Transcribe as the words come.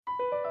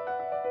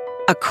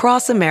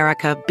Across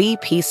America,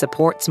 BP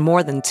supports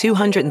more than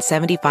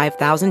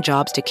 275,000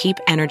 jobs to keep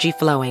energy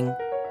flowing.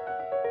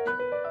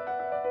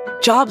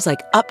 Jobs like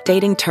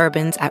updating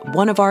turbines at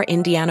one of our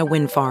Indiana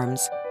wind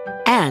farms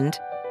and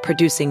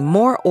producing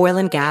more oil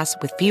and gas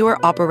with fewer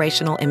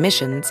operational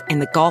emissions in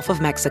the Gulf of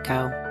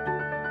Mexico.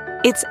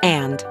 It's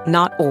and,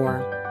 not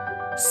or.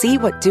 See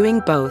what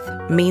doing both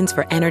means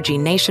for energy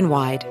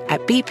nationwide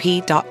at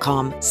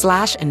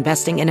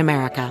bp.com/investing in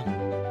America.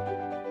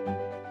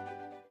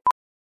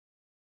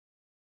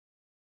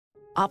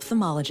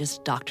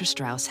 Ophthalmologist Dr.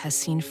 Strauss has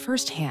seen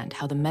firsthand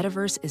how the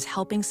metaverse is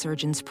helping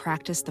surgeons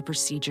practice the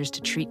procedures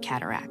to treat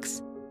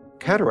cataracts.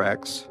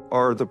 Cataracts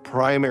are the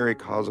primary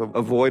cause of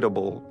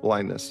avoidable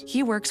blindness.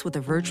 He works with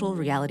a virtual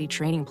reality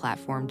training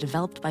platform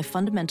developed by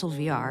Fundamental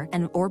VR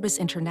and Orbis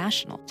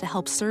International to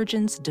help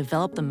surgeons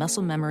develop the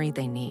muscle memory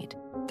they need.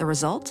 The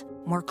result?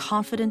 More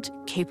confident,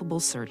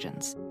 capable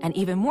surgeons. And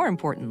even more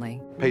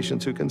importantly,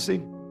 Patients who can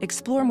see.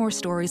 explore more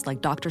stories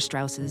like Dr.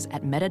 Strauss's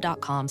at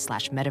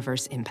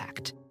meta.com/metaverse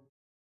impact.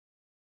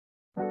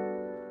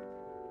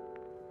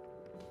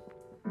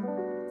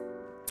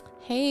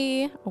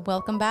 Hey,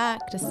 welcome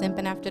back to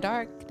Simpin' After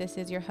Dark. This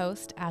is your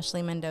host,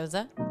 Ashley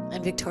Mendoza.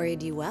 I'm Victoria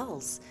D.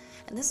 Wells,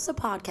 and this is a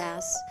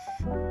podcast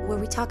where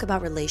we talk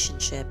about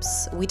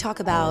relationships. We talk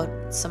about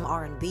some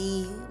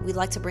R&B. We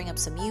like to bring up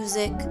some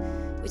music.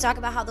 We talk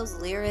about how those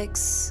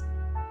lyrics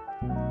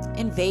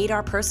invade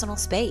our personal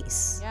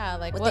space. Yeah,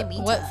 like what they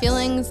mean to what us.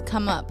 feelings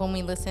come up when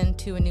we listen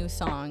to a new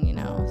song, you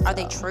know? Are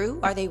they true?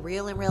 Are they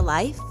real in real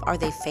life? Are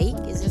they fake?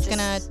 Is Just it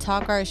gonna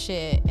talk our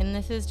shit, and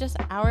this is just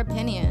our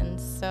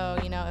opinions. So,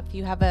 you know, if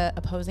you have a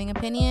opposing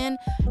opinion,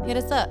 hit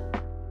us up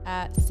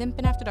at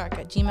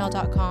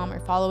simpinafterdark@gmail.com or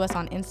follow us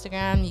on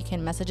Instagram. You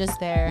can message us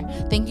there.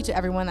 Thank you to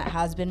everyone that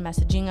has been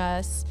messaging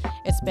us.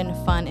 It's been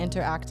fun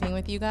interacting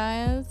with you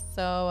guys,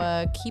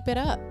 so keep it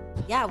up.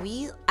 Yeah,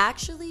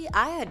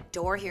 I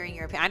adore hearing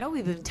your opinion. I know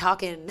we've been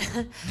talking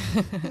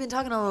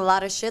a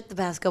lot of shit the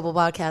past couple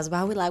podcasts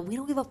about we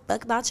don't give a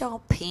fuck about your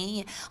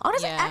opinion.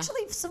 Honestly, Yeah.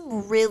 actually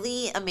some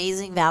really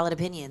amazing, valid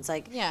opinions.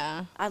 Like,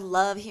 Yeah. I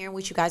love hearing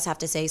what you guys have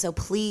to say. So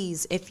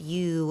please, if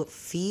you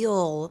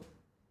feel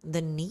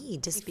the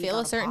need to speak feel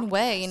on a certain podcast,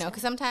 way, you know,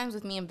 because sometimes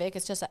with me and Vic,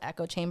 it's just an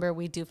echo chamber.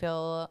 We do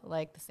feel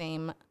like the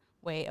same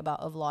way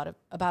about a lot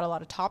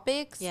of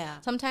topics. Yeah.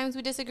 Sometimes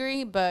we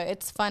disagree, but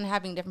it's fun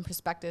having different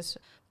perspectives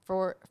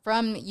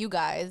from you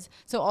guys.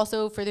 So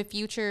also for the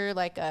future,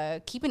 like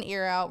keep an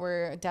ear out.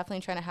 We're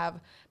definitely trying to have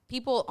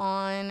people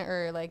on,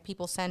 or like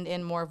people send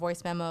in more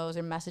voice memos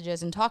or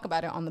messages and talk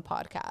about it on the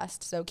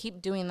podcast. So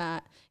keep doing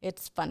that.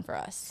 It's fun for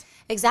us.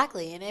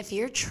 Exactly. And if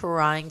you're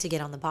trying to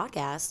get on the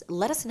podcast,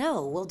 let us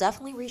know. We'll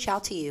definitely reach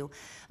out to you.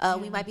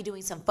 We might be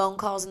doing some phone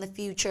calls in the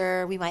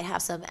future. We might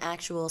have some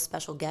actual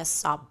special guests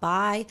stop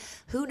by.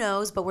 Who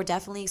knows? But we're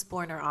definitely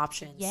exploring our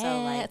options. Yeah,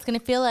 So, like, it's gonna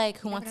feel like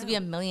Who Wants to Be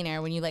a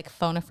Millionaire when you like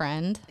phone a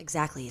friend.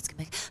 exactly. It's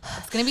gonna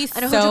Be I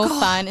know who to so call.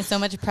 fun and so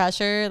much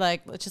pressure.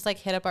 Like, let's just like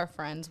hit up our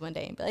friends one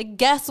day and be like,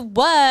 guess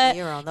what?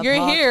 You're on the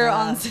here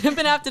on podcast."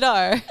 Simpin' After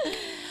Dark.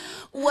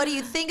 What do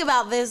you think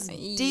about this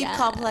deep, Yes.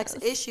 complex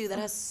issue that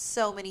has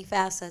so many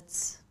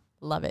facets?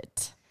 Love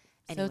it.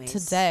 Anyways, so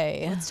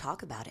today let's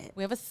talk about it.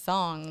 we have a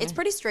song. It's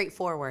pretty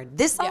straightforward.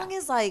 This song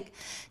is like,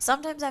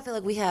 sometimes I feel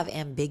like we have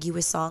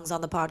ambiguous songs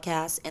on the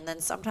podcast, and then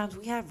sometimes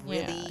we have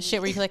really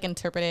shit where you can like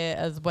interpret it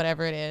as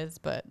whatever it is.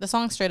 But the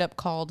song's straight up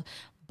called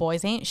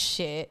Boys Ain't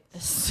Shit.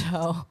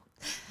 So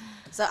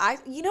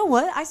you know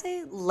what? I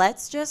say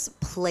let's just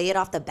play it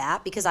off the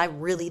bat because I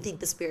really think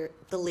the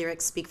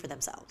lyrics speak for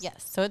themselves.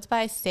 yes. So it's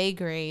by Say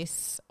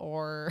Grace,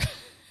 or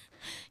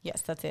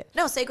yes, that's it.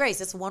 No, say grace.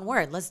 It's one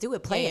word. Let's do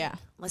it. Play Yeah. it.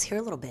 Let's hear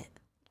a little bit.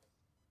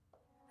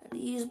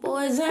 These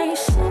boys ain't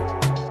shit.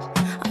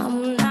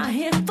 I'm not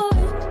here for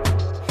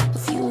it.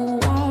 If you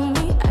want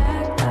me,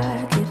 act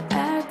like it,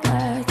 act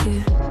like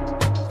it.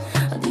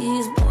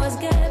 These boys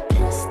get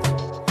pissed,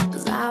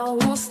 'cause I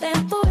won't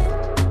stand for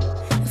it.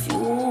 If you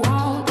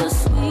want the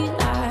sweet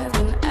life,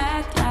 then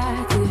act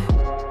like it.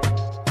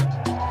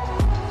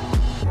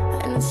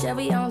 And the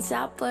Chevy on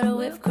top of the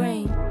whipped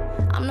cream.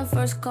 I'm the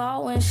first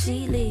call when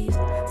she leaves.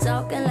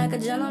 Talking like a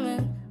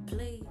gentleman,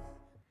 please.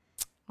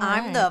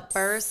 I'm the Alright.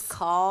 first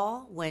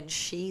call when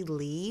she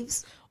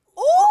leaves.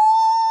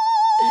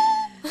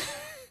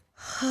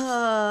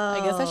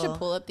 I guess I should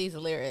pull up these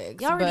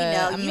lyrics. You already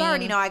but, know. I You already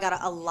mean, know I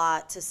got a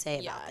lot to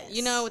say Yeah, about this.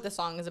 you know what the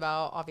song is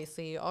about,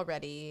 obviously,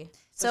 already.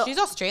 So So- she's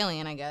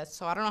Australian, I guess.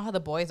 So I don't know how the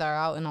boys are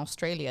out in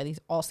Australia, these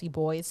Aussie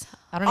boys.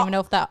 I don't even know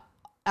if that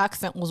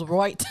accent was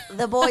right.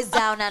 The boys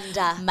down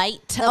under.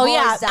 Mate. The Oh,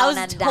 yeah. boys I down was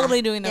under.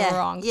 totally doing the Yeah,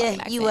 wrong yeah,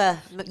 fucking you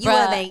accent. were,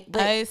 Bruh, mate.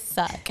 But I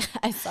suck.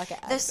 I suck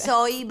at they're accents.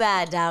 so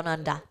bad down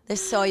under. They're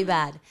so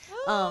bad.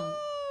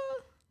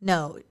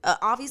 No,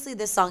 obviously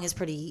this song is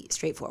pretty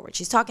straightforward.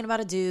 She's talking about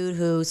a dude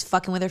who's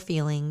fucking with her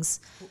feelings.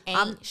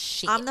 I'm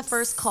the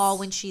first call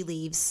when she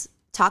leaves.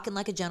 Talking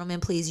like a gentleman,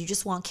 please. You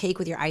just want cake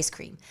with your ice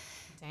cream.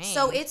 Dang.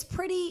 So it's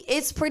pretty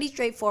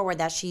straightforward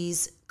that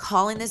she's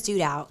calling this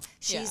dude out.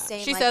 She's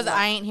saying she like, says, look,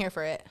 I ain't here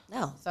for it.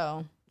 No.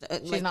 So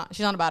she's like-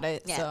 not about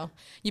it. Yeah. So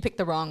you picked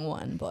the wrong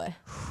one, boy.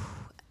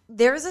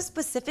 there's a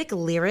specific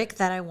lyric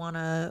that I want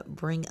to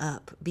bring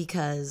up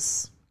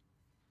because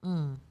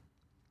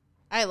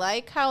I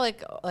like how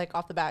like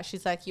off the bat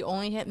she's like, you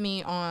only hit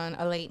me on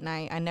a late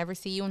night, I never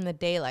see you in the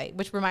daylight,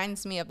 which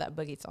reminds me of that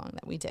Boogie song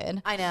that we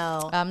did. I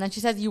know. Then she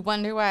says, you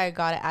wonder why I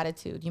got an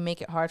attitude, you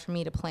make it hard for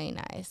me to play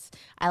nice.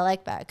 I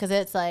like that because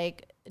it's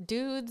like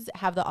dudes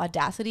have the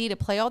audacity to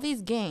play all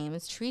these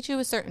games, treat you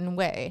a certain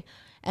way,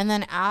 and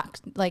then ask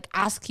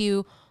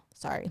you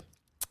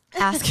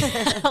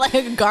like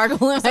a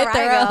gargle in my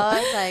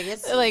throat.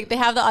 It's like they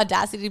have the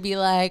audacity to be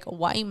like,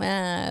 why you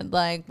mad?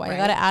 Like, why you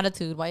got an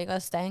attitude? Why you got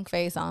a stank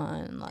face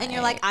on? Like, and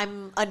you're like,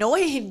 I'm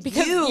annoying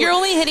because you're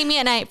only hitting me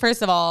at night.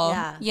 First of all,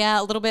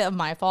 yeah, a little bit of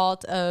my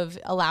fault of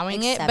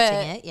allowing it,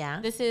 but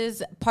this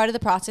is part of the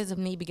process of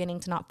me beginning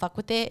to not fuck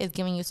with it, is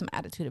giving you some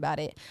attitude about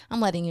it.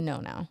 I'm letting you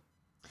know now.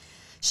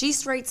 She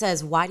straight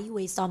says, why do you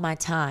waste all my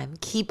time?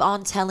 Keep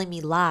on telling me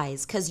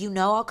lies, because you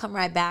know I'll come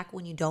right back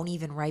when you don't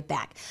even write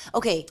back.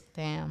 Okay.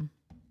 Damn.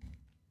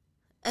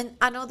 And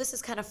I know this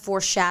is kind of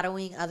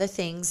foreshadowing other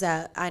things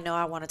that I know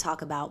I want to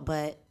talk about,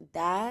 but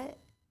that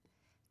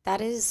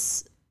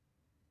is,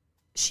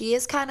 she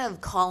is kind of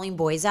calling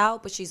boys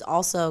out, but she's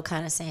also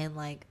kind of saying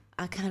like,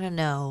 I kind of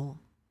know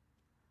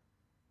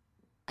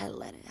I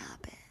let it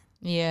happen.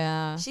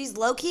 Yeah. She's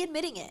low-key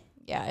admitting it.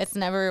 Yeah, it's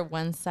never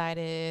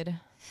one-sided.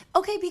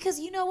 Okay, because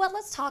you know what?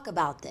 Let's talk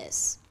about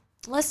this.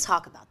 That's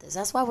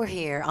why we're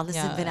here on the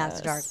Simpin'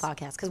 After Dark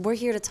podcast, because we're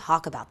here to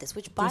talk about this,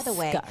 which, by the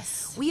way,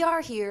 we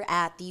are here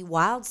at the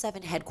Wild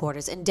 7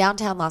 headquarters in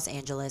downtown Los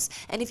Angeles.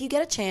 And if you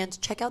get a chance,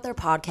 check out their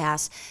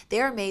podcast.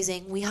 They're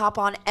amazing. We hop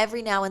on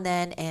every now and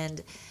then,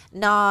 and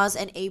Nas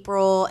and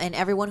April and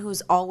everyone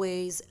who's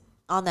always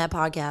on that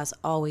podcast,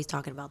 always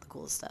talking about the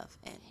coolest stuff.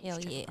 And hell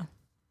yeah.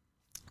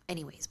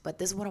 Anyways, but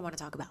this is what I want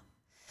to talk about.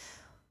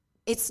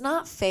 It's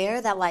not fair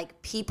that,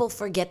 like, people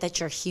forget that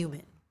you're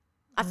human.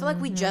 I feel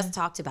like we just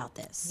talked about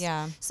this.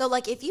 Yeah. So,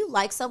 like, if you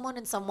like someone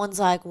and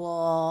someone's like,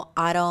 well,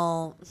 I'm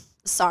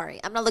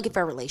not looking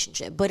for a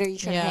relationship, but are you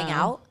trying to hang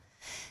out?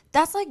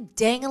 That's like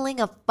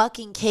dangling a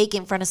fucking cake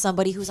in front of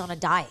somebody who's on a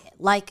diet.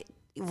 Like,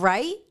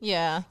 right?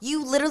 Yeah.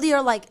 You literally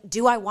are like,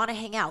 do I want to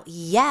hang out?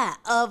 Yeah,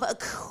 of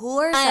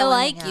course I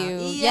like you. Yeah.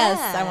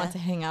 Yes, I want to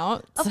hang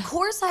out. Of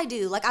course I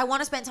do. Like, I want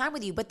to spend time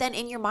with you. But then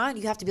in your mind,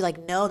 you have to be like,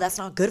 no, that's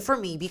not good for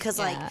me because,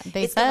 like, it's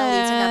going to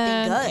lead to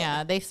nothing good.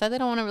 Yeah, they said they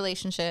don't want a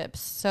relationship,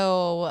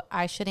 so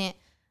I shouldn't,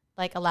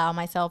 like, allow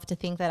myself to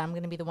think that I'm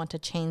going to be the one to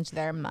change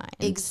their mind.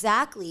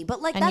 Exactly.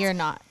 But, like, you're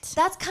not.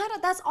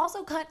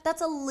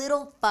 That's a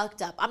little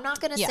fucked up. I'm not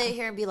going to sit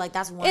here and be like,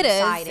 that's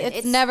one-sided. It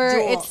is.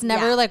 It's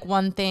never like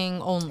one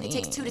thing only. It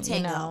takes two to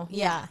tango. You know?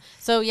 Yeah.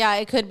 So, yeah,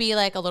 it could be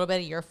like a little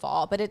bit of your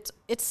fault, but it's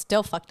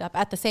still fucked up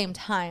at the same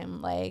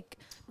time. Like,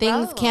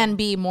 things can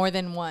be more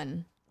than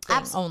one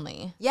thing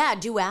only. Yeah,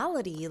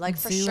 duality. Like,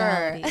 for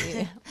sure.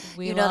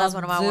 You know that's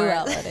one of my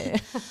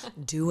words.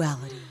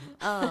 Duality.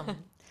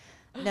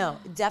 No,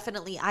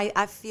 definitely.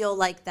 I feel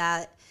like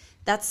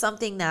that's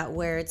something that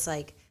where it's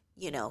like,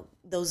 you know,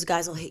 those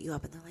guys will hit you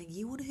up and they're like,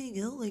 you want to hang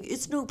out? Like,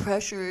 it's no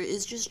pressure.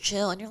 It's just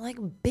chill. And you're like,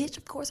 bitch,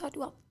 of course I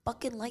do. I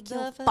fucking like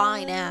your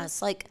fine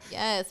ass. Like,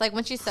 yeah, it's like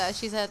when she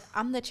said,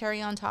 I'm the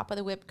cherry on top of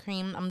the whipped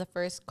cream. I'm the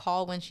first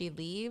call when she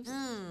leaves.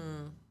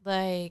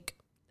 Like,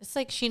 it's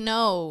like she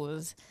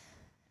knows.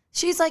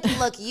 She's like,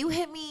 look, you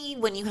hit me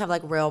when you have,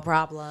 like, real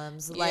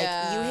problems. Like,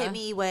 you hit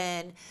me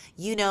when,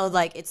 you know,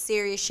 like, it's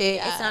serious shit.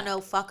 Yeah. It's not no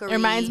fuckery. It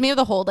reminds me of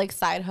the whole, like,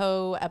 side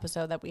hoe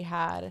episode that we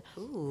had.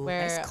 Ooh,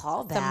 where nice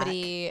callback.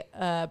 Somebody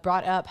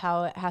brought up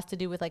how it has to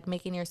do with, like,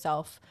 making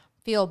yourself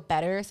feel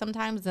better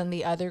sometimes than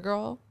the other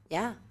girl.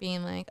 Yeah.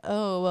 Being like,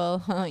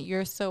 oh, well,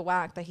 you're so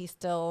whack that he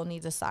still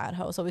needs a side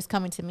hoe, so he's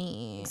coming to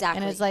me.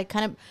 Exactly. And it's like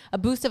kind of a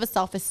boost of a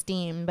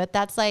self-esteem, but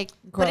that's like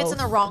growth. But it's in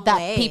the wrong that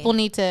way. People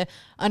need to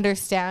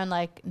understand,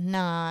 like,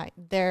 nah,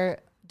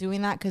 they're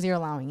doing that because you're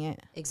allowing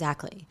it.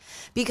 Exactly.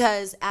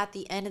 Because at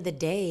the end of the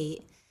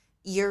day,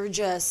 you're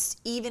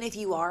just, even if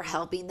you are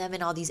helping them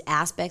in all these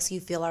aspects you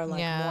feel are,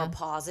 like, more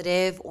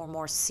positive or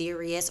more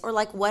serious or,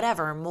 like,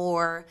 whatever,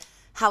 more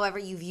however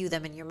you view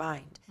them in your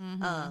mind.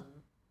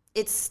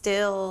 It's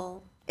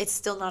still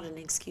not an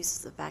excuse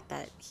to the fact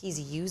that he's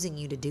using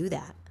you to do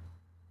that.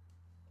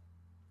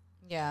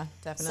 Yeah,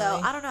 definitely.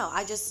 So I don't know.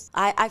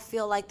 I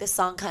feel like this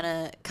song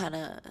kind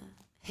of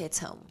hits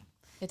home.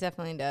 It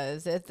definitely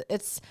does.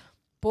 It's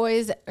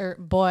boys.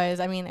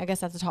 I mean, I guess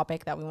that's a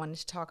topic that we wanted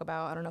to talk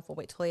about. I don't know if we'll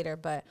wait till later,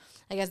 but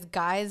I guess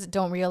guys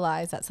don't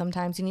realize that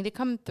sometimes you need to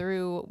come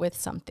through with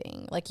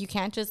something. Like, you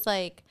can't just,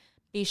 like,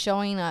 be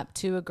showing up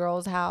to a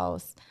girl's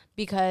house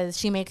because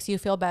she makes you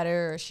feel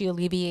better or she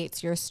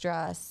alleviates your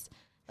stress.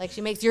 Like,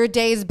 she makes your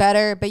days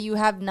better, but you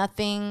have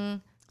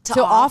nothing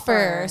to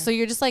offer. So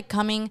you're just, like,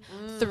 coming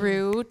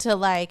through to,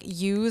 like,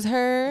 use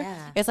her.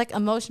 Yeah. It's like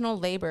emotional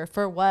labor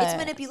for what? It's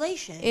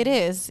manipulation. It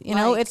is. You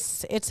know,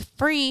 it's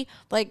free.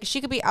 Like, she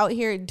could be out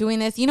here doing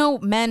this. You know,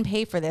 men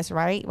pay for this,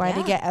 right? Why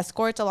they get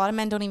escorts. A lot of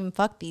men don't even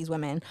fuck these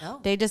women. No.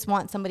 They just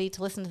want somebody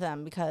to listen to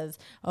them because,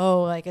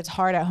 oh, like, it's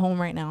hard at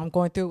home right now. I'm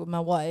going through it with my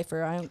wife,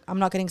 or I'm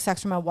not getting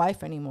sex from my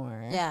wife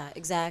anymore. Yeah,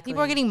 exactly.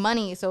 People are getting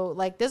money. So,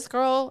 like, this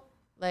girl,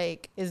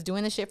 like is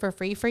doing the shit for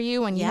free for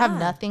you and you have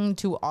nothing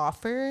to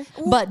offer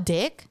but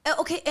dick.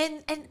 Okay,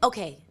 and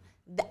okay,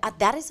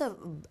 that is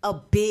a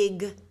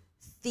big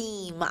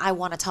theme I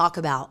want to talk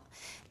about.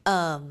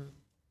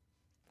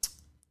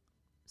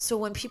 So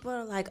when people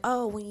are like,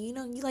 oh, when you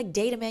like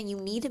date a man, you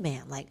need a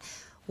man. Like,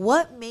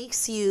 what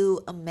makes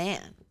you a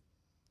man?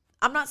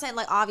 I'm not saying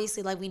like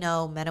obviously like we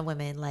know men and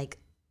women like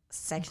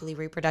sexually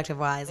reproductive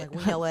wise, like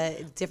we know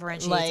what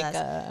differentiates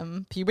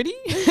us. Puberty.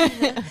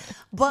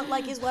 But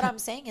like is what I'm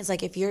saying is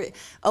like if you're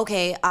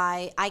okay,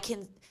 I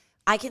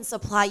can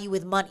supply you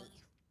with money.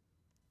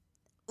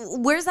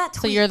 Where's that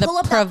tweet? So you're the Pull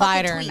up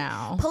provider tweet.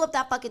 now. Pull up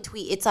that fucking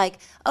tweet. It's like,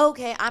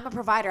 okay, I'm a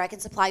provider. I can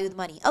supply you with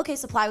money. Okay,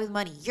 supply with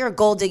money. You're a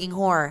gold digging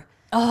whore.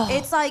 Oh,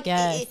 it's like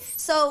yes.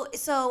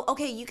 so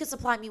okay, you can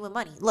supply me with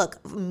money.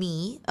 Look,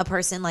 me, a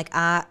person like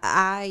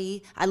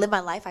I live my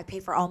life. I pay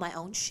for all my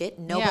own shit.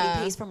 Nobody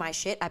pays for my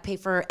shit. I pay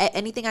for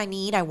anything I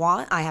need, I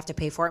want. I have to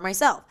pay for it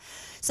myself.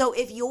 So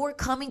if you're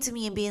coming to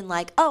me and being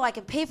like, "Oh, I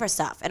can pay for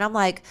stuff," and I'm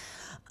like,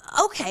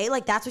 okay,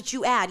 like that's what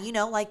you add, you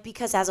know, like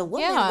because as a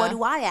woman, what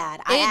do I add?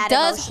 I add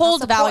does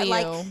hold support. value.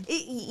 Like,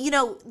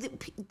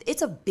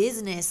 it's a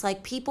business.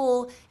 Like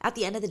people, at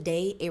the end of the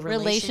day,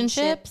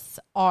 relationships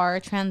are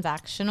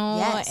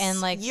transactional,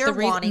 and like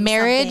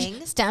marriage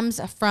something.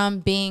 stems from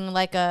being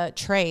like a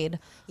trade.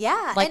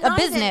 Yeah, like a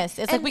business.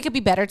 It's like we could be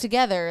better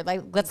together.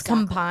 Like let's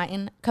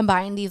combine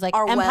these like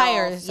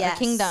empires or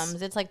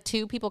kingdoms. It's like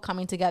two people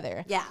coming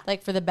together. Yeah,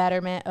 like for the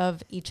betterment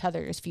of each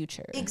other's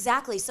future.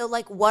 Exactly. So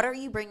like, what are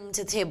you bringing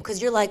to the table?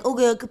 Because you're like,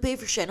 okay, I could pay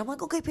for shit. And I'm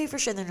like, okay, pay for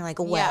shit. And then you're like,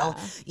 well,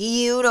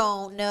 you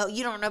don't know.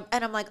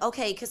 And I'm like,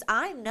 okay, because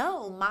I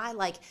know my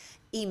like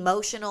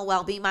emotional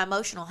well-being, my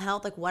emotional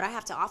health, like what I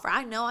have to offer.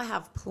 I know I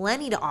have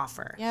plenty to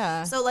offer.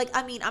 Yeah. So like,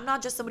 I mean, I'm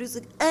not just somebody who's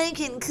like, I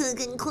can cook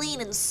and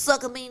clean and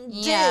suck a mean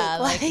dick. Yeah,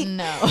 like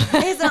no.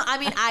 It's not, I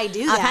mean, I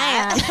do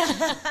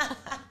that.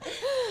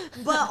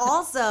 But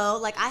also,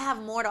 like, I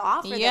have more to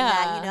offer than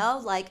that, you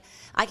know? Like,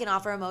 I can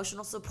offer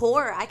emotional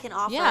support. I can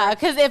offer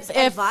because if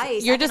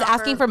advice. You're just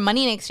asking for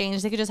money in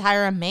exchange, they could just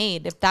hire a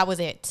maid if that was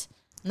it.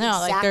 No,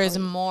 like there's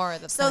more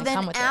that's so then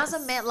come with as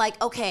this. a man,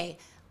 like, okay,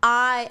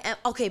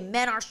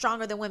 men are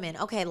stronger than women.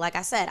 Okay, like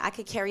I said, I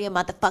could carry a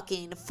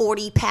motherfucking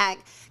 40-pack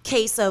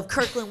case of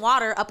Kirkland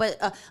water up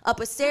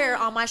a stair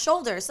on my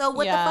shoulder. So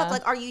what the fuck?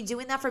 Like, are you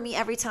doing that for me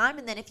every time?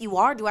 And then if you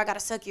are, do I gotta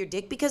suck your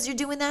dick because you're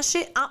doing that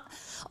shit?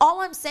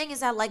 All I'm saying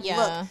is that, like,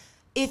 look,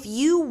 if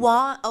you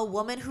want a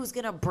woman who's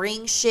gonna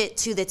bring shit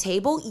to the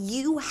table,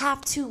 you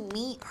have to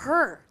meet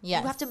her.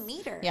 Yes. You have to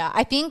meet her. Yeah,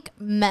 I think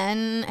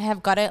men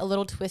have got it a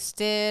little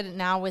twisted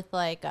now with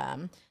like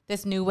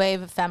this new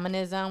wave of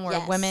feminism where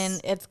women,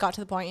 it's got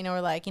to the point, you know,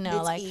 we're like, you know,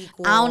 it's like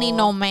equal. I don't need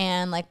no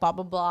man, like blah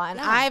blah blah. And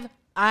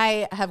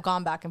I have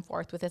gone back and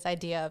forth with this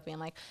idea of being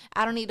like,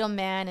 I don't need no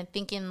man, and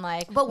thinking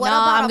like, but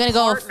I'm going to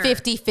go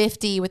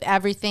 50-50 with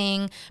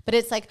everything. But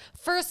it's like,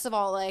 first of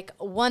all, like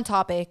one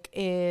topic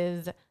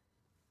is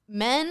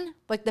men,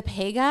 like the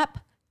pay gap.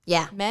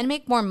 Yeah. Men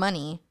make more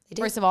money.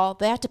 First of all,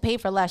 they have to pay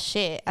for less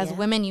shit. As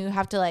women, you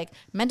have to like,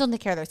 men don't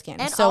take care of their skin.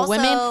 And so also,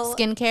 women,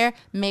 skincare,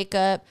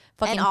 makeup,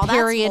 fucking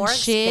period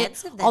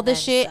shit, all this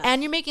shit. Stuff.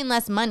 And you're making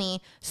less money.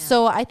 Yeah.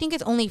 So I think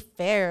it's only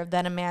fair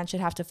that a man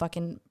should have to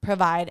fucking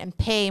provide and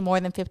pay more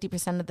than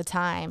 50% of the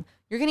time.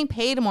 You're getting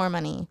paid more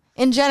money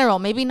in general.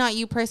 Maybe not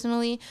you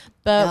personally,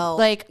 but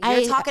like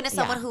you're talking to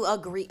someone who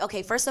agree.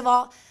 Okay, first of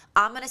all,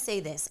 I'm going to say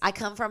this. I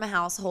come from a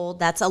household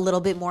that's a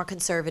little bit more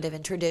conservative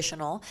and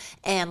traditional.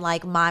 And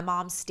like my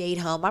mom stayed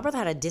home. My brother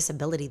had a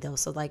disability though.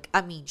 So like,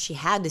 I mean, she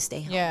had to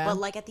stay home. Yeah. But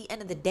like at the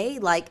end of the day,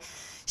 like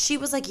she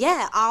was like,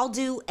 yeah, I'll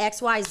do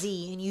X, Y,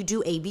 Z and you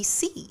do A, B,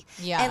 C.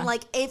 Yeah. And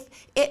like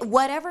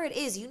whatever it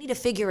is, you need to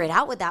figure it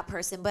out with that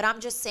person. But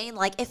I'm just saying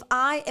like if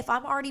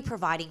I'm already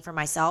providing for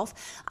myself,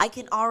 I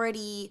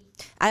already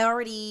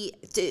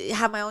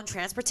have my own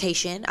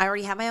transportation. I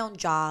already have my own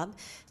job.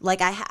 Like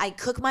I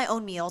cook my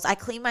own meals. I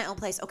clean my own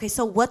place. Okay,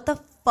 so what the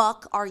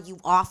fuck are you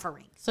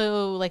offering?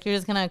 So like you're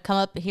just going to come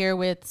up here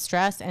with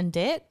stress and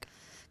dick?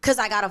 Because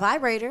I got a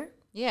vibrator.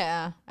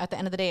 Yeah. At the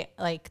end of the day,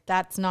 like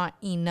that's not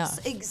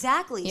enough.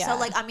 Exactly. Yeah. So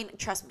like, I mean,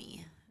 trust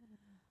me.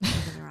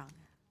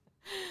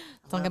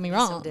 Don't get me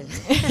wrong. Don't get me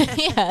wrong.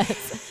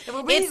 Yes.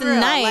 It's real.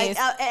 Nice.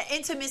 Like,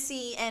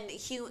 intimacy and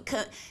human.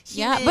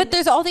 Yeah, but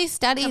there's all these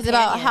studies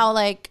about how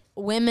like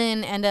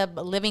women end up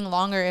living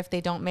longer if they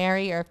don't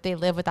marry or if they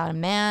live without a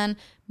man.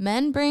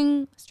 Men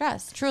bring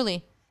stress,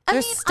 truly.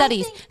 There's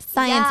studies.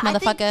 Science,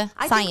 motherfucker.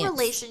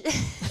 Science.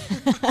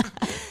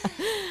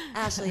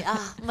 Ashley,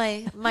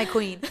 my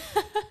queen.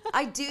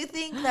 I do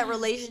think that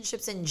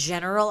relationships in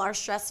general are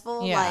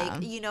stressful. Yeah.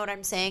 Like, you know what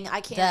I'm saying?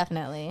 I can't.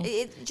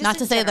 Definitely. Not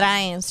to say that I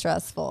ain't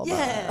stressful.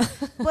 Yeah.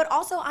 But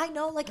also, I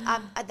know, like,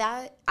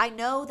 I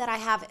know that I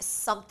have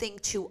something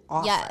to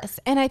offer.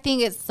 Yes. And I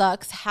think it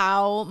sucks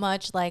how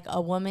much, like,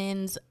 a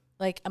woman's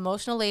like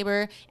emotional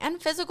labor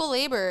and physical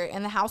labor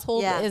in the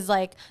household is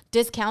like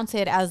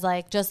discounted as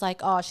like just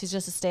like, oh, she's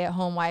just a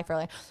stay-at-home wife, or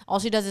like all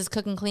she does is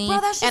cook and clean. Bro,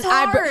 that's just and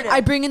hard.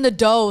 I bring in the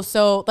dough.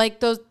 So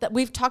like those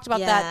we've talked about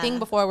that thing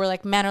before where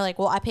like men are like,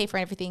 well, I pay for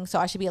everything, so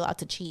I should be allowed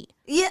to cheat.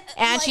 Yeah.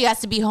 And she has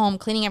to be home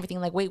cleaning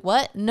everything. Like, wait,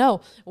 what?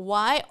 No.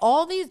 Why?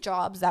 All these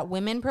jobs that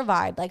women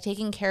provide, like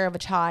taking care of a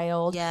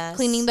child,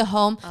 cleaning the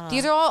home,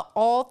 these are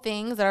all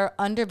things that are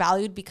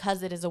undervalued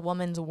because it is a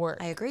woman's work.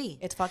 I agree.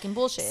 It's fucking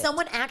bullshit.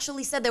 Someone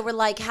actually said, they were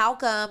like, how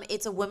come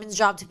it's a woman's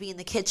job to be in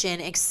the kitchen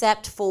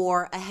except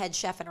for a head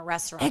chef in a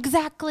restaurant?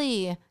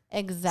 Exactly.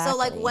 So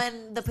like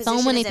when the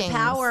position is in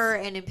power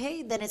and in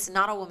paid, then it's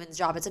not a woman's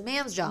job, it's a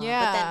man's job.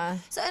 Yeah.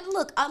 But then,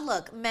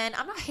 look, men,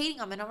 I'm not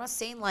hating on men. I'm not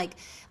saying like,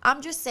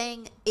 I'm just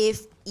saying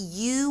if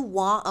you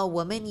want a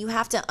woman, you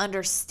have to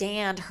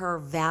understand her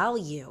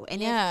value.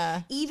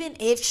 And even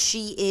if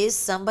she is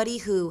somebody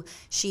who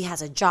she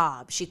has a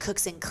job, she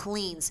cooks and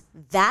cleans,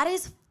 that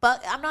is.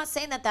 But I'm not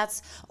saying that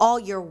that's all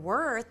your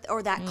worth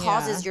or that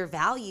causes your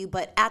value.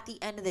 But at the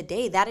end of the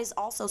day, that is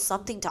also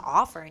something to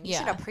offer, and you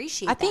should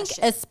appreciate that. I think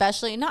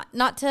especially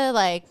not to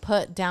like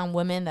put down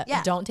women that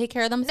don't take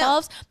care of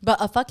themselves, but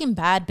a fucking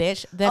bad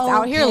bitch that's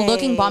out here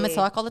looking bomb as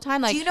fuck all the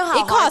time. Like, do you know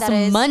how it costs that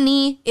is?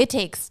 money, it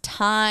takes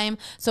time.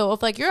 So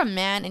if like you're a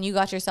man and you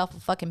got yourself a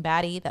fucking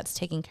baddie that's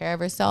taking care of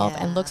herself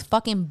and looks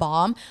fucking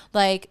bomb,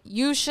 like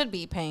you should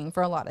be paying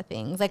for a lot of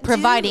things, like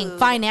providing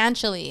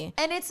financially.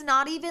 And it's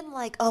not even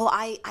like, oh,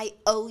 I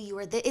owe you,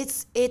 or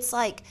it's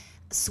like,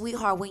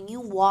 sweetheart, when you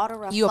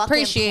water a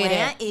fucking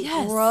plant,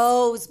 it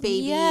grows,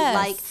 baby.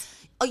 Like,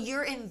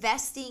 you're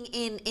investing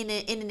in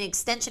an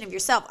extension of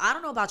yourself. I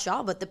don't know about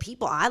y'all, but the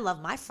people I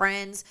love, my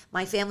friends,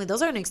 my family,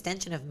 those are an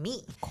extension of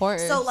me. Of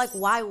course. So like,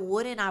 why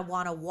wouldn't I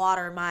want to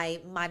water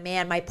my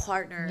man, my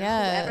partner,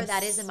 whoever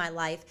that is in my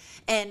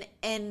life, and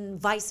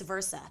vice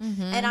versa.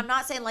 And I'm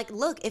not saying like,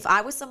 look, if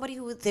I was somebody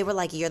who they were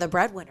like, you're the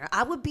breadwinner,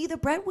 I would be the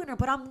breadwinner.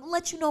 But I'm gonna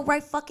let you know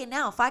right fucking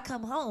now, if I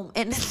come home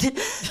and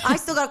I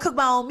still gotta cook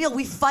my own meal,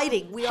 we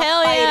fighting. We are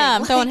fighting. Yeah,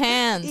 I'm like, throwing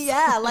hands.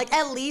 Yeah, like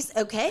at least,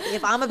 okay,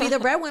 if I'm gonna be the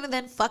breadwinner,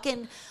 then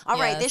fucking all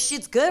right, this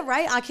shit's good,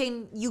 right?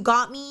 You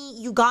got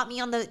me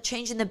on the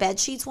changing the bed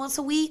sheets once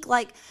a week,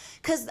 like,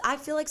 because I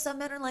feel like some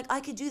men are like, I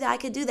could do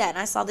that. And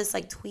I saw this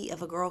like tweet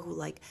of a girl who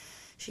like,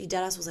 she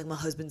deadass was like, my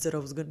husband said I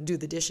was gonna do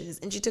the dishes,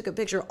 and she took a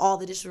picture of all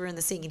the dishes were in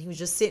the sink, and he was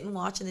just sitting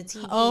watching the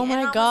TV. Oh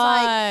my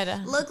god!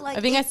 Like, look like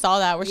I think I saw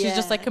that where she's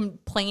just like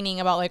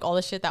complaining about like all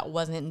the shit that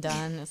wasn't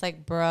done. It's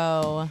like,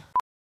 bro.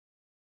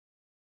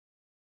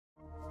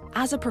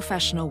 As a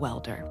professional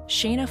welder,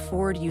 Shayna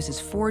Ford uses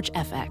Forge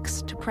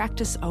FX to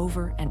practice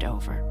over and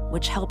over,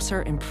 which helps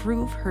her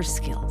improve her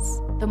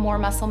skills. The more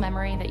muscle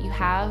memory that you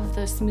have,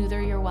 the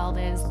smoother your weld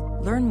is.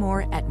 Learn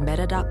more at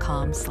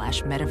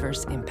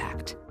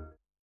meta.com/metaverseimpact.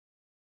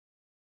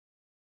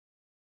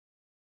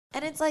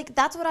 And it's like,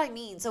 that's what I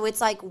mean. So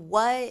it's like,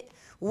 what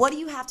do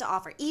you have to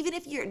offer? Even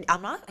if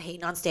I'm not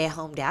hating on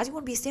stay-at-home dads. You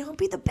want to be a stay-at-home,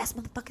 be the best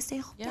motherfucking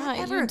stay-at-home dad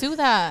ever. Yeah, do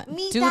that.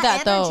 Meet do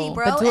that energy, though,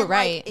 bro. but do it and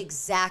right. Like,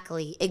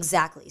 exactly.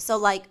 So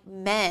like,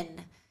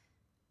 men,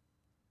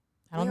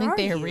 I don't think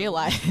they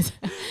realize.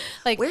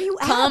 Like, where you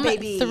come at,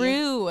 baby?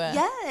 Through.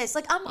 Yes.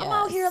 Like, I'm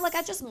out here. Like,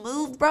 I just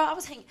moved, bro. I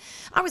was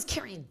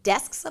carrying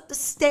desks up the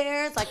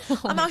stairs. Like,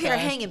 I'm out here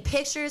hanging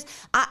pictures.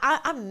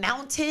 I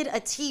mounted a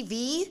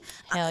TV.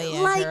 Hell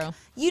yeah, like, girl.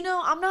 You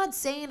know, I'm not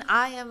saying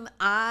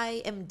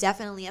I am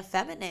definitely a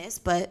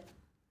feminist, but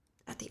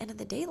at the end of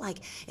the day, like,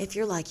 if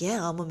you're like,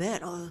 yeah, I'm a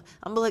man,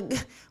 I'm like,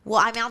 well,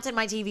 I mounted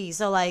my TV,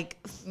 so like,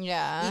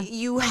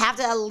 you have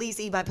to at least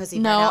eat my pussy.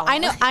 No,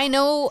 I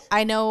know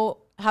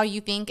how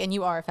you think, and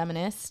you are a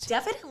feminist.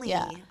 Definitely.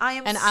 Yeah.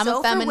 I'm a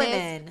feminist, for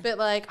women. but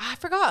like, I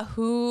forgot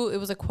who it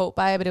was a quote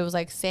by, but it was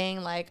like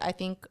saying like, I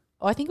think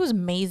it was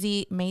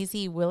Maisie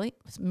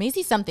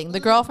something, the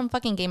girl from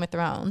fucking Game of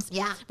Thrones.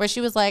 Yeah. Where she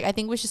was like, I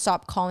think we should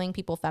stop calling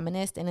people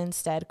feminist and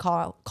instead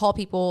call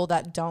people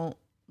that don't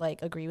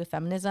like agree with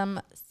feminism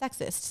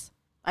sexists.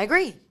 I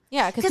agree.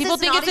 Yeah, because people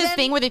think it's this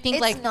thing where they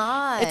think it's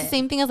the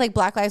same thing as like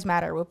Black Lives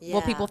Matter.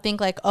 Where people think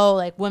like, oh,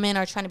 like women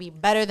are trying to be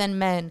better than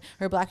men,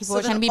 or Black people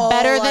are trying to be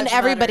better than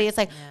everybody. It's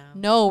like,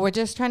 no, we're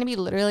just trying to be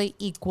literally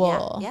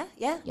equal.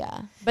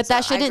 Yeah. But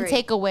that shouldn't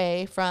take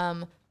away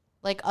from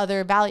like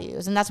other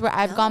values. And that's where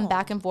I've gone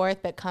back and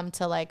forth, but come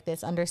to like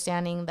this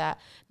understanding that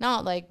no,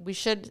 like we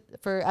should,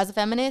 as a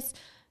feminist,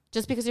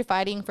 just because you're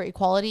fighting for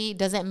equality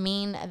doesn't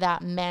mean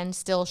that men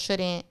still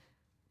shouldn't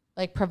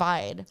like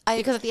provide,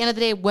 because at the end of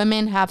the day,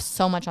 women have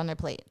so much on their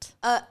plate.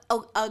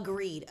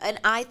 Agreed. And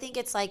I think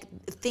it's like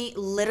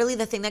literally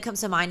the thing that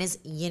comes to mind is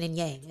yin and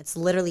yang. It's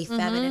literally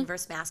feminine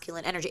versus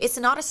masculine energy. It's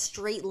not a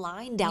straight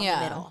line down the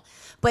middle,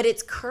 but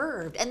it's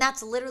curved, and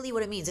that's literally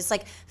what it means. It's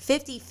like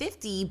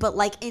 50-50, but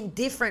like in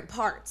different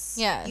parts.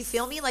 Yeah, you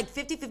feel me? Like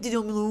 50-50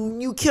 don't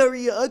mean you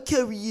carry it, I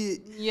carry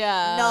it.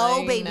 Yeah,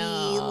 no, baby.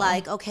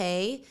 Like,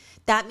 okay,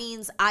 that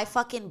means I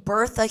fucking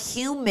birth a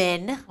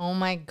human. Oh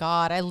my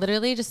God. I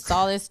literally just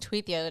saw this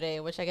tweet the other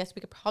day, which I guess we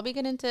could probably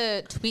get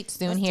into tweets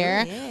soon here.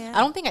 I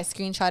don't think I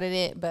screenshotted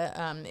it, but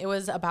it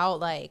was about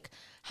like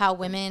how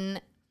women,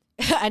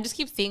 I just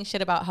keep seeing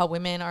shit about how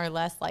women are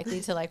less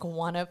likely to like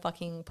want to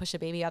fucking push a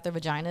baby out their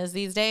vaginas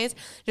these days.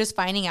 Just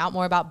finding out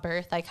more about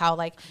birth, like how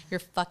like your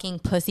fucking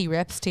pussy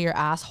rips to your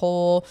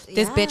asshole.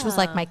 This bitch was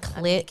like my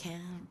clit.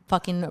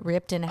 fucking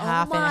ripped in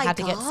half and my have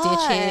to get God.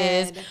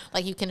 stitches.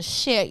 Like you can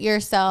shit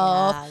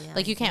yourself. Yeah,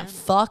 like you you can't can.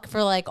 fuck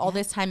for like all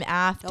this time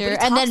after. Nobody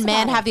And then talks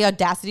men about have it. the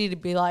audacity to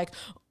be like,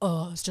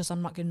 oh, it's just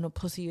I'm not getting no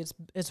pussy.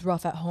 It's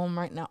rough at home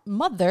right now.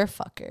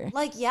 Motherfucker.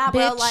 Like, yeah,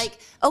 bro. Bitch. Like,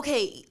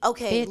 okay.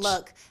 Bitch.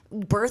 Look,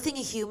 birthing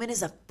a human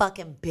is a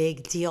fucking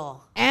big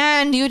deal.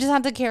 And you just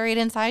have to carry it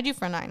inside you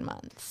for 9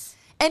 months.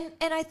 And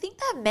I think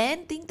that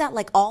men think that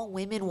like all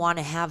women want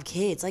to have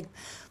kids. Like,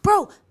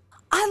 bro,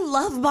 I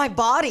love my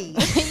body.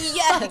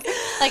 Yes.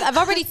 Like I've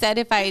already said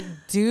if I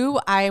do,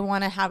 I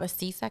want to have a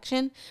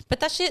C-section. But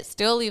that shit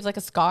still leaves like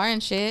a scar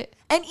and shit.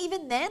 And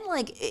even then,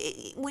 like,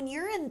 when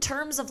you're in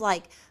terms of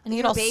like And you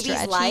get your all baby's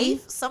stretchy.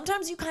 life,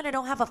 sometimes you kind of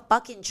don't have a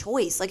fucking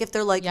choice. Like, if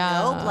they're like,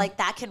 Yeah. nope, like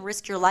that can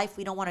risk your life.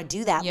 We don't want to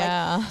do that.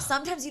 Yeah. Like,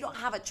 sometimes you don't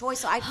have a choice.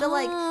 So I feel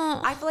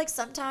like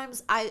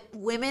sometimes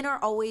women are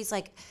always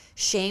like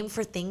shamed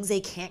for things they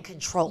can't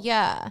control.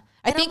 Yeah.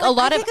 I And think I'm a like,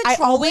 lot I of, can I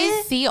control always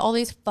it. see all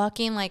these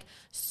fucking like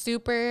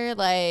super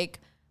like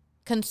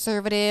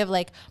conservative,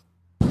 like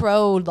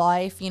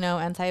pro-life, you know,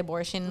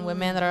 anti-abortion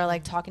women that are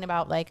like talking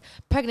about like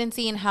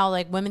pregnancy and how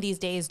like women these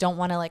days don't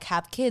want to like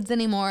have kids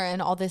anymore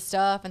and all this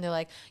stuff. And they're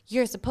like,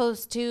 you're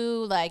supposed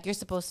to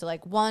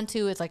like want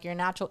to, it's like your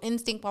natural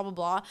instinct, blah, blah,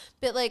 blah.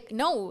 But like,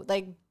 no,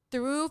 like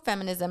through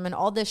feminism and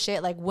all this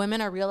shit, like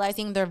women are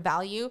realizing their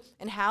value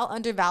and how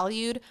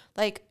undervalued,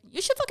 like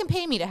you should fucking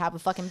pay me to have a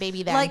fucking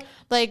baby then.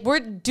 Like we're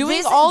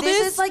doing all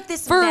this is like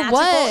this for magical,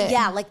 what?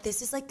 yeah, like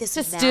this is like this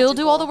To still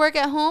do all the work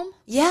at home?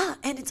 Yeah,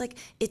 and it's like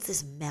it's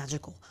this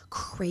magical,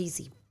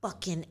 crazy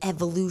fucking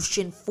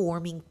evolution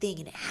forming thing,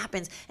 and it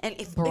happens. And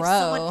if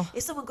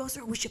someone goes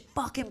through it, we should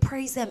fucking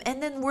praise them.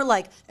 And then we're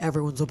like,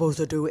 everyone's supposed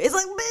to do it. It's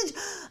like, bitch,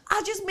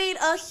 I just made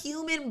a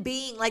human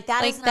being. Like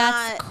that Like, is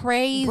that's not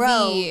crazy.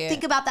 Bro,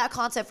 think about that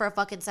concept for a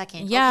fucking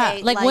second. Yeah,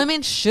 okay? like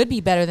women should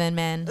be better than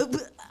men.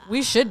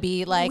 We should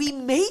be like, we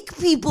make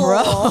people.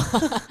 bro.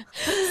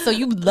 So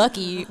you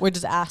lucky. We're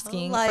just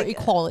asking Like, for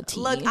equality.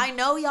 Look, I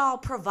know y'all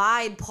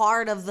provide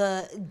part of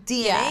the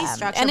DNA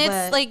structure, and it's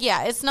but like,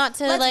 yeah, it's not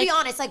to let's like. be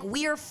honest. Like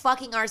we're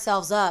fucking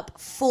ourselves up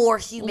for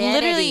humanity.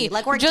 Literally,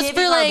 like we're just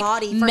giving for like our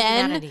body for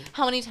men. humanity.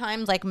 How many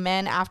times like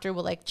men after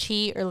will like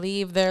cheat or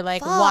leave their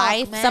like Fuck,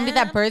 wife, somebody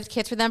man. that birthed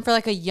kids for them for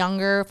like a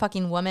younger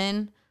fucking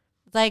woman,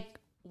 like.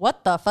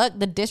 What the fuck?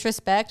 The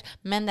disrespect,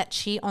 men that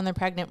cheat on their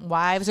pregnant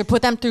wives or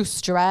put them through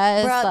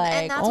stress. Bruh, and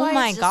like, that's oh why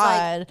my it's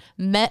just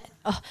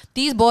God.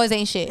 These boys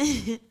ain't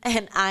shit.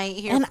 And I ain't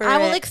here And for I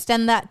will it.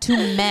 extend that to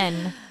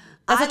men.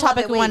 That's I a love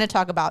topic it. we Wait. want to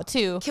talk about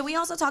too. Can we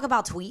also talk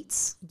about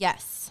tweets?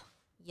 Yes.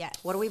 Yes.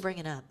 What are we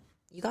bringing up?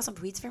 You got some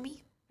tweets for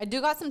me? I do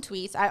got some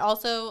tweets.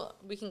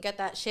 We can get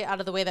that shit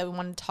out of the way that we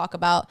want to talk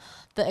about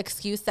the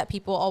excuse that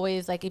people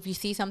always, like, if you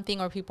see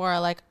something or people are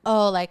like,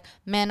 oh, like,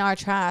 men are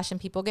trash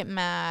and people get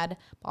mad,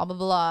 blah, blah,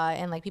 blah.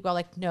 And, like, people are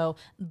like, no,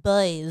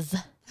 boys,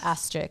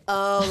 asterisk.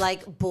 Oh,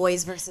 like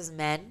boys versus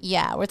men?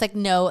 Yeah, where it's like,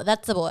 no,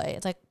 that's a boy.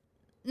 It's like,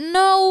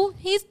 no,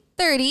 he's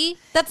 30.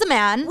 That's a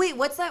man. Wait,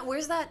 what's that?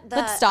 Where's that?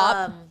 Let's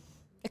stop. that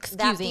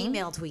Excusing.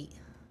 female tweet.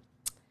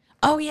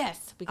 Oh,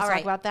 yes. We can All talk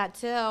right. about that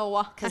too.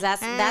 Because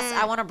that's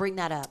I want to bring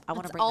that up. I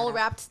want to It's bring all that up.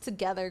 wrapped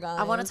together, guys.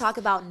 I want to talk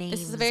about names.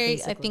 This is a very, I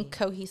basically. think,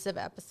 cohesive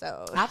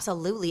episode.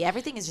 Absolutely.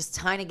 Everything is just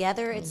tying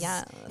together. It's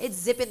Yes. it's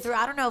zipping through.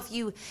 I don't know if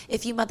you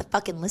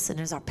motherfucking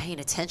listeners are paying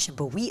attention,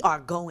 but we are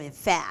going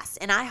fast.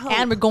 And I hope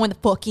And we're going the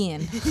fuck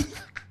in.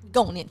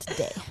 Going in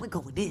today. we're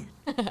going in.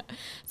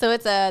 So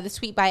it's this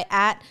tweet by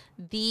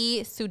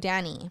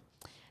 @the_Sudani.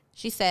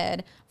 She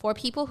said, for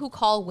people who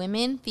call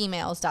women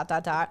females, ...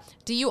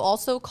 do you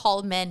also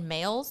call men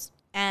males?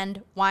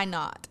 And why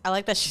not? I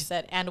like that she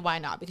said, and why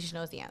not? Because she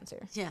knows the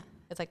answer. Yeah.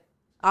 It's like,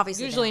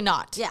 Obviously. usually no.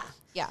 not. Yeah.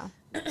 Yeah.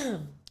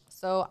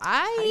 So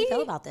How do you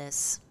feel about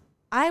this?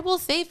 I will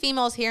say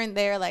females here and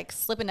there, like,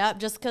 slipping up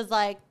just because,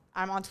 like,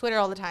 I'm on Twitter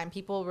all the time.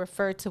 People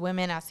refer to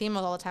women as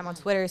females all the time on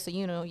Twitter. So,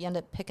 you know, you end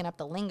up picking up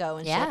the lingo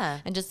and Yeah.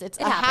 shit. And just, it's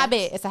It a happens.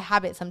 habit. It's a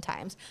habit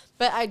sometimes.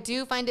 But I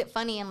do find it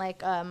funny. And,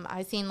 like,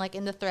 I've seen, like,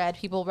 in the thread,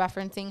 people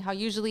referencing how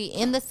usually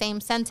in the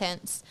same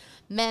sentence,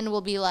 men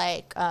will be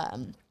like,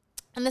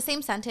 in the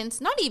same sentence,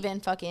 not even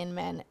fucking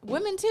men,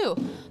 women too.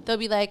 They'll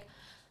be like,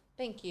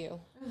 thank you.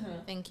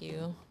 Thank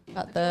you. We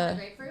got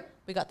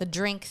the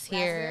drinks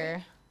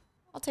here.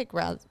 I'll take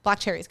black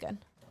cherry's good.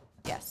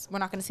 Yes, we're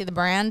not going to see the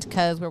brand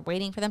because we're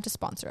waiting for them to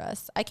sponsor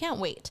us. I can't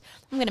wait.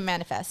 I'm going to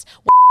manifest.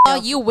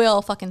 You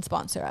will fucking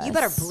sponsor us. You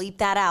better bleep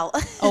that out.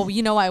 Oh,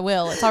 you know I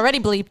will. It's already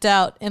bleeped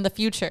out in the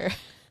future.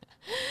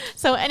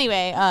 So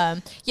anyway,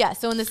 yeah.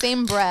 So in the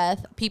same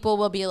breath, people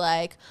will be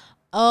like,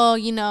 oh,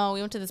 you know, we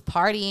went to this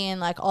party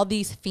and like all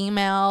these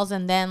females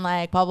and then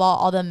like blah, blah,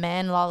 all the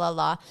men, la, la,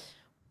 la.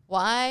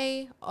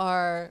 Why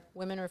are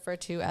women referred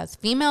to as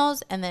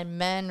females and then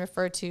men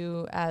referred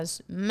to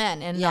as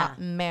men and not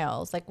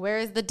males? Like, where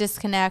is the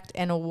disconnect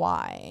and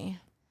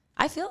why?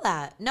 I feel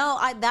that. No,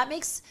 that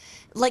makes,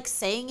 like,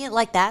 saying it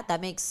like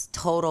that makes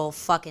total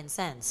fucking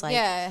sense. Like,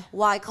 Yeah.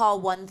 why call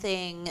one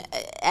thing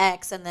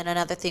X and then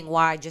another thing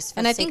Y just for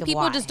And the I sake think of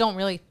people Y? just don't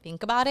really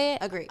think about it.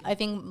 Agreed. I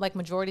think like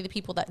majority of the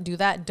people that do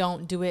that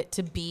don't do it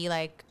to be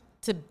like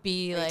to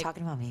be Are like. you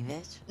talking about me,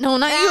 bitch? No,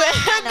 not you.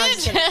 No, I'm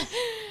just kidding.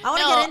 I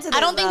want to get into this. I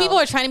don't think people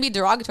are trying to be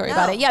derogatory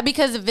about it. Yeah,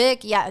 because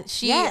Vic,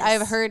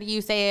 I've heard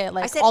you say it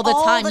like all the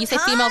time. You say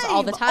females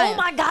all the time. Oh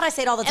my God, I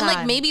say it all the time. And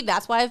like maybe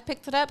that's why I've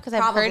picked it up because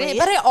I've heard it.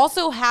 But I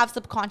also have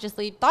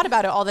subconsciously thought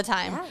about it all the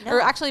time. Or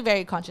actually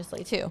very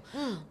consciously too.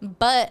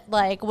 But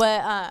like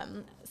what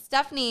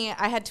Stephanie,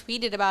 I had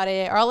tweeted about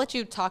it, or I'll let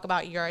you talk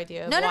about your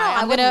idea. No,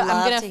 I'm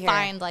gonna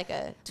find like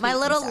a tweet my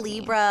little from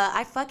Libra.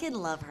 I fucking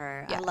love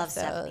her. Yeah, I love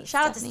Stephanie.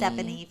 Shout out to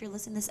Stephanie. If you're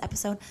listening to this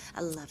episode,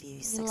 I love you.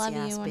 You sexy love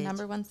ass you, bitch.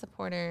 number one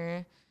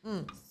supporter.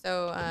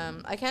 So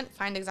I can't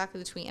find exactly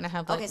the tweet, and I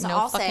have like so no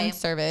I'll fucking say,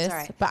 service.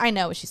 right. But I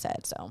know what she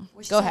said, so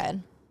go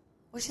ahead.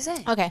 What'd she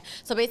say? Okay,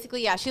 so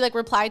basically, she like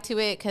replied to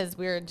it because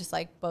we were just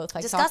like both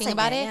like Discussing talking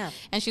about it, yeah.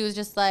 and she was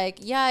just like,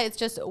 "Yeah, it's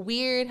just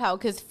weird how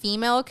because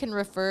female can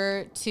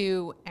refer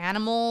to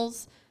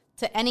animals,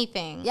 to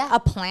anything, a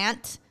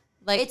plant,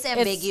 like it's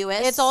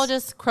ambiguous. It's all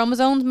just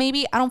chromosomes,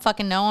 maybe. I don't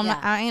fucking know.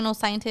 I ain't no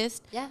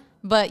scientist. Yeah,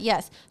 but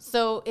yes,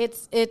 so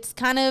it's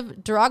kind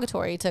of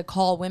derogatory to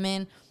call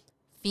women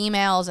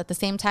females at the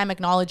same time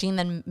acknowledging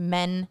that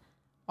men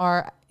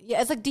are. Yeah,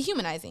 it's like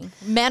dehumanizing.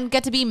 Men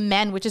get to be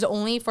men, which is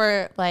only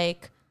for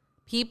like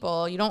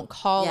people. You don't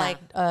call like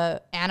a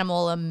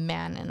animal a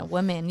man and a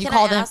woman. You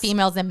call them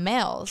females and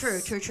males.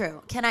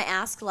 True. Can I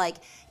ask, like,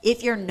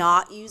 if you're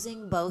not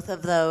using both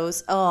of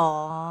those?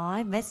 Oh,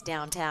 I miss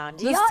downtown.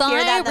 Do y'all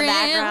hear that in the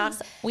background?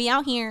 We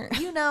out here.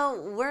 You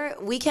know,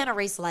 we can't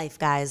erase life,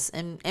 guys,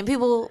 and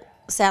people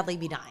sadly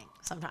be dying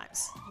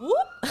sometimes.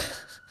 Whoop.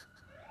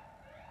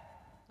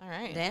 All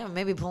right. Damn,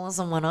 maybe pulling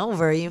someone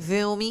over. You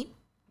feel me?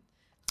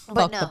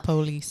 Fuck the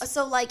police.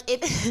 So like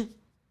if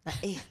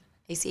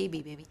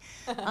ACAB baby.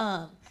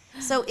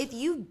 So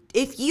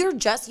if you're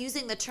just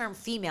using the term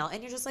female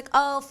and you're just like,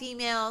 oh,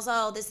 females,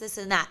 oh, this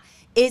and that,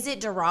 is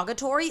it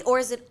derogatory, or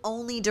is it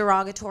only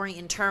derogatory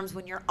in terms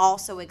when you're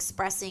also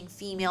expressing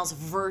females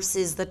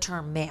versus the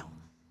term male?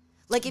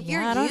 Like if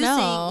you're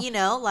using, you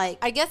know, like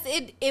I guess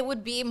it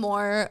would be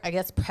more, I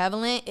guess,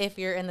 prevalent if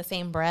you're in the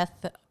same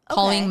breath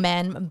calling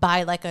men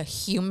by like a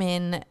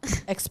human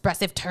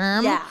expressive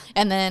term,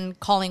 and then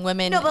calling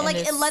women. No, but like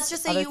let's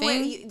just say you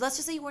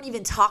weren't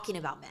even talking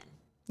about men.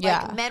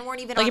 Like men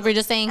weren't even like if you're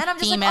just saying and I'm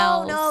just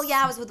females. like, oh no,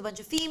 I was with a bunch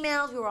of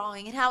females. We were all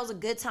hanging out. It was a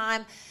good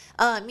time.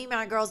 Me and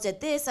my girls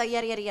did this.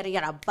 Yada yada yada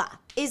yada. Bah.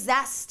 Is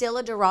that still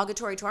a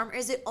derogatory term, or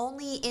is it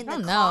only in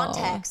the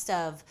context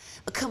of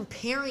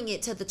comparing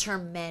it to the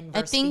term men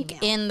versus female? I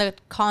think in the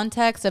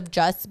context of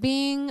just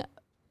being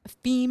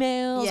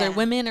females or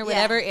women or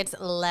whatever, it's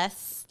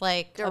less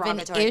like of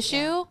an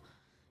issue.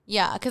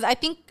 Yeah, because I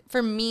think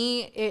for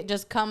me, it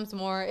just comes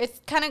more,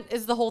 it's kind of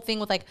is the whole thing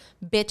with like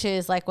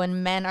bitches. Like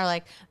when men are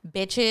like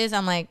bitches,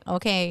 I'm like,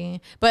 okay.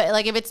 But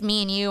like if it's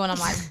me and you and I'm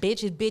like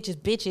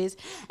bitches,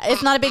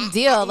 it's not a big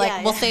deal.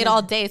 Like we'll say it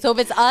all day. So if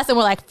it's us and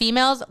we're like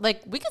females,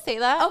 like we can say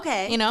that.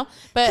 Okay. You know?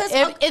 But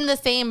if in the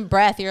same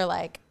breath you're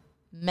like,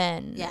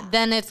 men,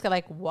 then it's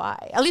like,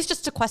 why? At least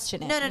just to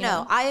question it.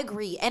 No. I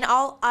agree, and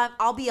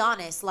I'll be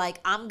honest.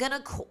 Like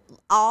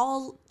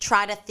I'll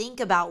try to think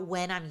about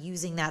when I'm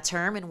using that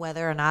term and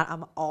whether or not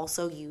I'm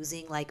also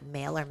using like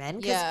male or men.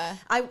 Because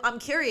I'm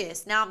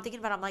curious now. I'm thinking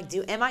about. I'm like,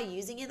 am I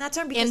using it in that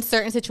term? Because in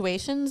certain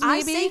situations,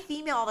 maybe I say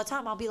female all the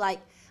time. I'll be like,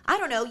 I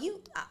don't know.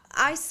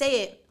 I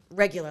say it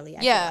regularly.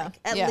 I feel like.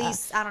 At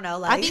least I don't know.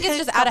 Like I think it's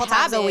just out of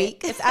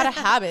habit. It's out of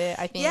habit.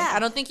 I think. I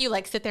don't think you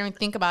like sit there and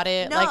think about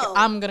it. No. Like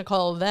I'm gonna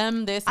call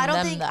them this. I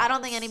don't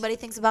that. think anybody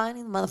thinks about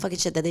any motherfucking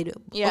shit that they do.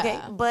 Yeah. Okay.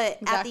 But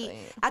at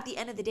the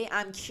end of the day,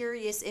 I'm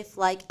curious if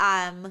like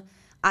I'm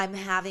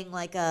having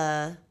like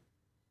a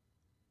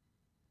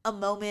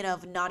moment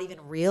of not even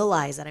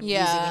realize that I'm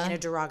using it in a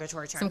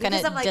derogatory term. Some kind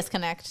of like,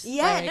 disconnect.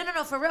 Yeah, like,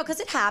 no, for real. Because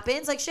it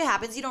happens. Like shit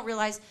happens. You don't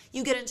realize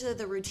you get into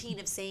the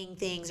routine of saying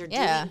things or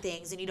doing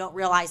things, and you don't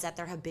realize that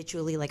they're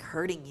habitually like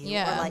hurting you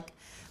or like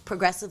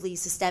progressively,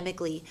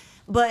 systemically.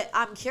 But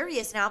I'm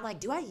curious now. I'm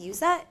like, do I use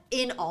that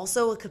in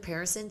also a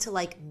comparison to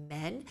like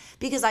men?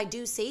 Because I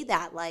do say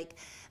that like.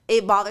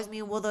 It bothers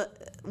me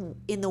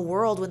in the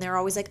world when they're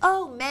always like,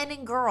 oh, men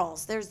and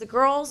girls. There's the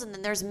girls and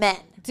then there's men.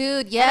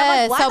 Dude,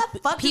 yes. Like, why the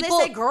fuck do they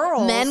say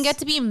girls? Men get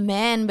to be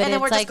men, but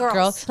it's like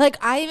girls. Like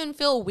I even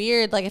feel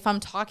weird like if I'm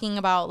talking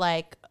about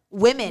like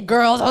women.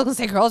 Girls. I was going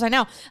to say girls. I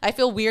know. I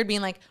feel weird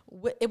being like,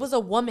 it was a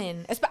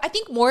woman. I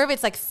think more of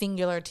it's like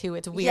singular too.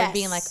 It's weird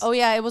being like, oh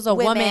yeah, it was a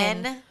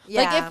woman.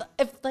 Yeah. Like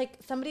if like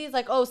somebody's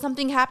like, oh,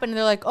 something happened. And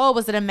they're like, oh,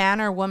 was it a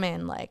man or a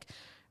woman? Like,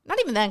 not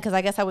even then, because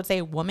I guess I would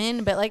say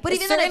woman, but like, but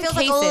even then, it feels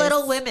like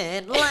Little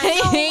Women. Like,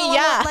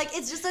 like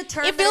it's just a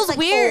term. It feels like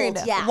weird.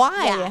 Old. Yeah,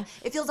 why? Yeah.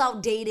 It feels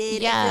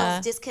outdated. Yeah. It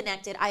feels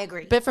disconnected. I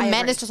agree. But for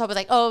men, it's just always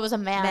like, oh, it was a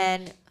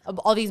man.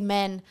 All these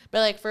men. But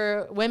like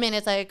for women,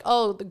 it's like,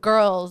 oh, the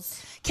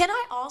girls. Can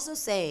I also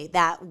say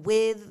that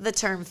with the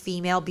term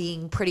female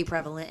being pretty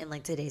prevalent in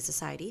like today's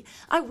society,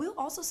 I will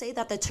also say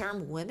that the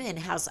term women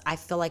has, I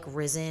feel like,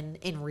 risen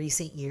in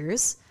recent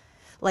years.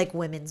 Like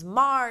Women's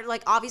March,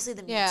 like obviously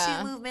the Me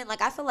Too movement.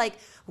 Like I feel like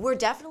we're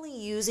definitely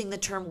using the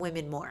term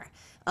women more.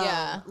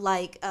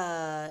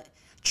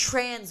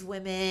 trans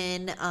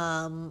women,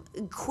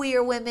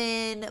 queer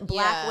women,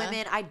 black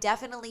women. I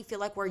definitely feel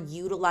like we're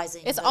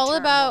utilizing. It's all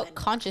about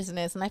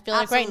consciousness, and I feel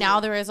like right now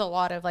there is a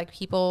lot of like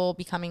people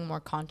becoming more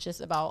conscious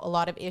about a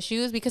lot of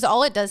issues, because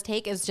all it does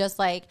take is just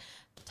like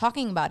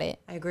talking about it.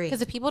 I agree.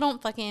 Because if people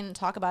don't fucking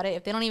talk about it,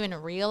 if they don't even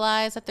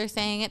realize that they're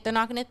saying it, they're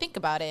not going to think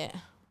about it.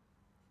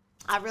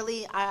 I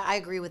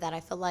agree with that. I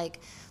feel like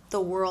the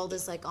world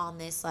is like on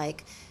this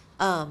like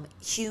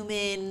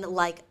human,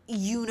 like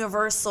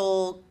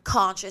universal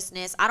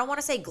consciousness. I don't want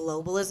to say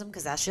globalism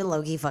because that shit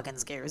low-key fucking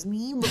scares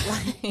me, but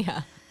like,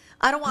 Yeah.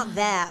 I don't want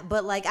that.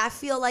 But like, I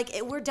feel like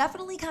we're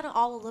definitely kind of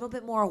all a little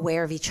bit more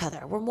aware of each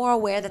other. We're more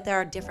aware that there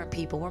are different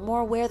people. We're more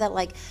aware that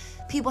like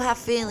people have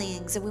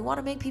feelings, and we want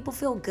to make people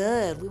feel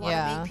good. We want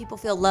to make people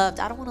feel loved.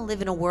 I don't want to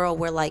live in a world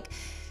where like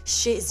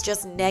shit is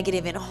just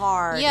negative and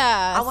hard.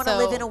 Yeah. I want to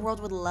live in a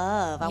world with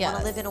love. I want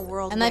to live in a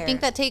world and I think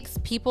that takes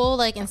people,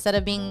 like, instead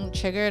of being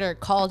triggered or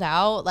called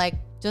out, like,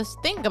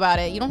 just think about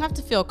it. You don't have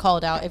to feel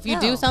called out. If you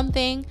do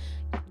something,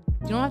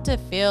 you don't have to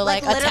feel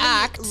like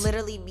attacked.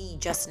 Literally me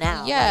just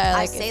now. Yeah,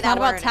 like I say it's that not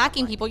about word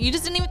attacking people. You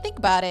just didn't even think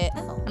about it.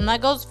 No. And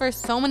that goes for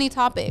so many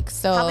topics.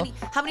 So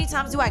how many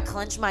times do I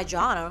clench my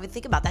jaw and I don't even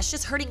think about it? That's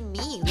just hurting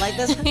me. Like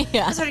that's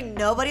hurting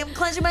nobody. I'm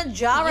clenching my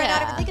jaw right now. I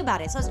don't even think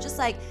about it. So it's just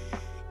like,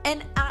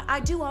 and I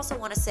do also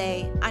want to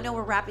say, I know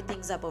we're wrapping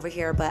things up over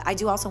here, but I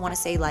do also want to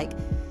say, like,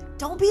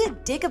 don't be a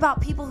dick about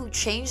people who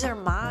change their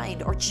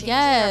mind or change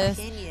their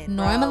opinion.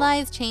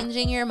 Normalize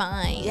changing your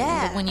mind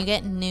when you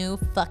get new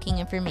fucking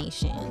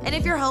information. And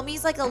if your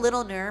homie's like a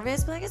little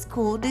nervous, be like, it's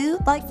cool,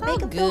 dude. Like, make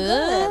them feel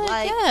good.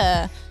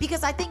 Like,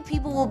 because I think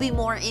people will be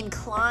more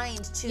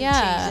inclined to change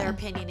their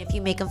opinion if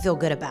you make them feel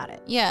good about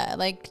it. Yeah,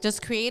 like,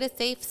 just create a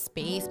safe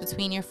space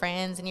between your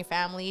friends and your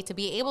family to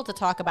be able to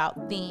talk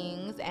about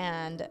things.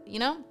 And, you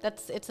know,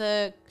 it's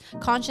a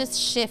conscious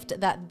shift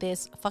that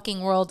this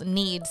fucking world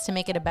needs to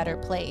make it a better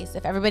place.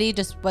 If everybody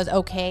just was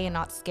okay and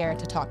not scared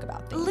to talk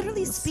about things.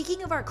 Literally,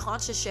 speaking of our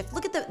conscious shift,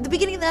 look at the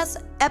beginning of this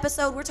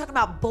episode. We're talking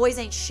about boys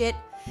ain't shit.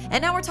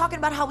 And now we're talking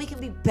about how we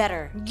can be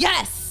better.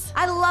 Yes.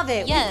 I love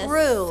it. Yes. We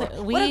grew.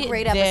 What a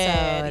great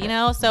episode. You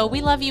know, so we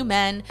love you,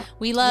 men.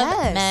 We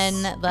love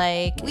men.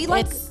 Like, we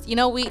like, it's, you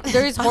know,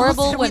 there's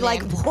horrible women. We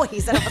like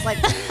boys. And I was like,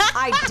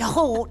 I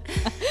don't.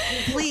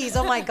 Please.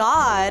 Oh my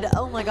God.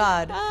 Oh my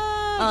God.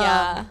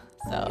 Yeah.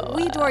 So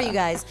we adore you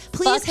guys.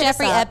 Please fuck hit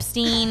Jeffrey us up.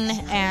 Epstein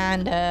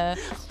and I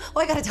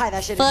gotta tie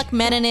that shit fuck in.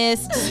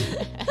 Meninist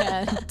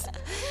and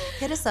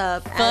hit us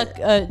up. Fuck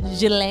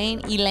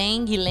Elaine.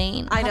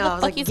 I know. How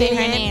the fuck you say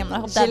her name? I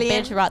hope that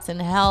bitch rots in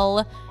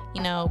hell.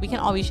 You know, we can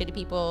all be shitty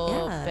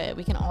people, but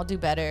we can all do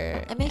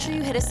better. And make sure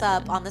you hit us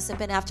up on the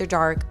Simpin' After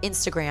Dark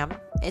Instagram.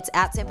 It's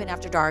at Simpin'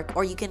 After Dark,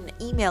 or you can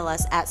email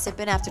us at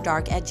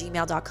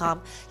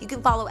simpinafterdark@gmail.com. You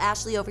can follow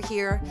Ashley over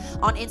here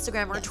on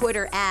Instagram or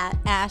Twitter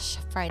at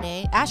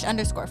Ash_Friday.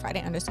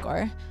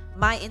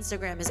 My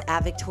Instagram is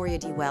at Victoria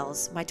D.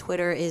 Wells. My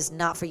Twitter is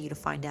not for you to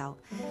find out.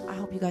 I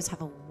hope you guys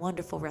have a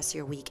wonderful rest of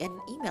your week. And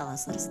email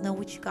us. Let us know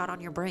what you got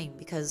on your brain,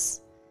 because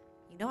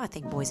you know I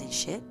think boys ain't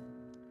shit.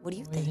 What do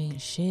you think?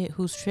 Ain't shit.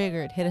 Who's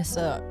triggered? Hit us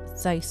up.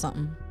 Say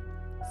something.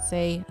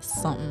 Say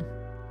something.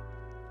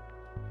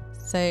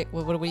 Say,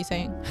 what are you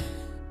saying?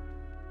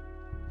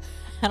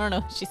 I don't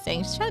know what she's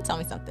saying. She's trying to tell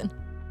me something.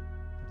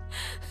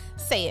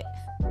 Say it.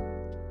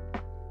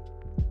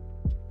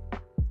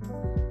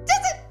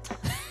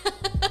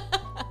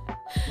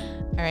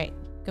 All right.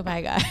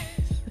 Goodbye, guys.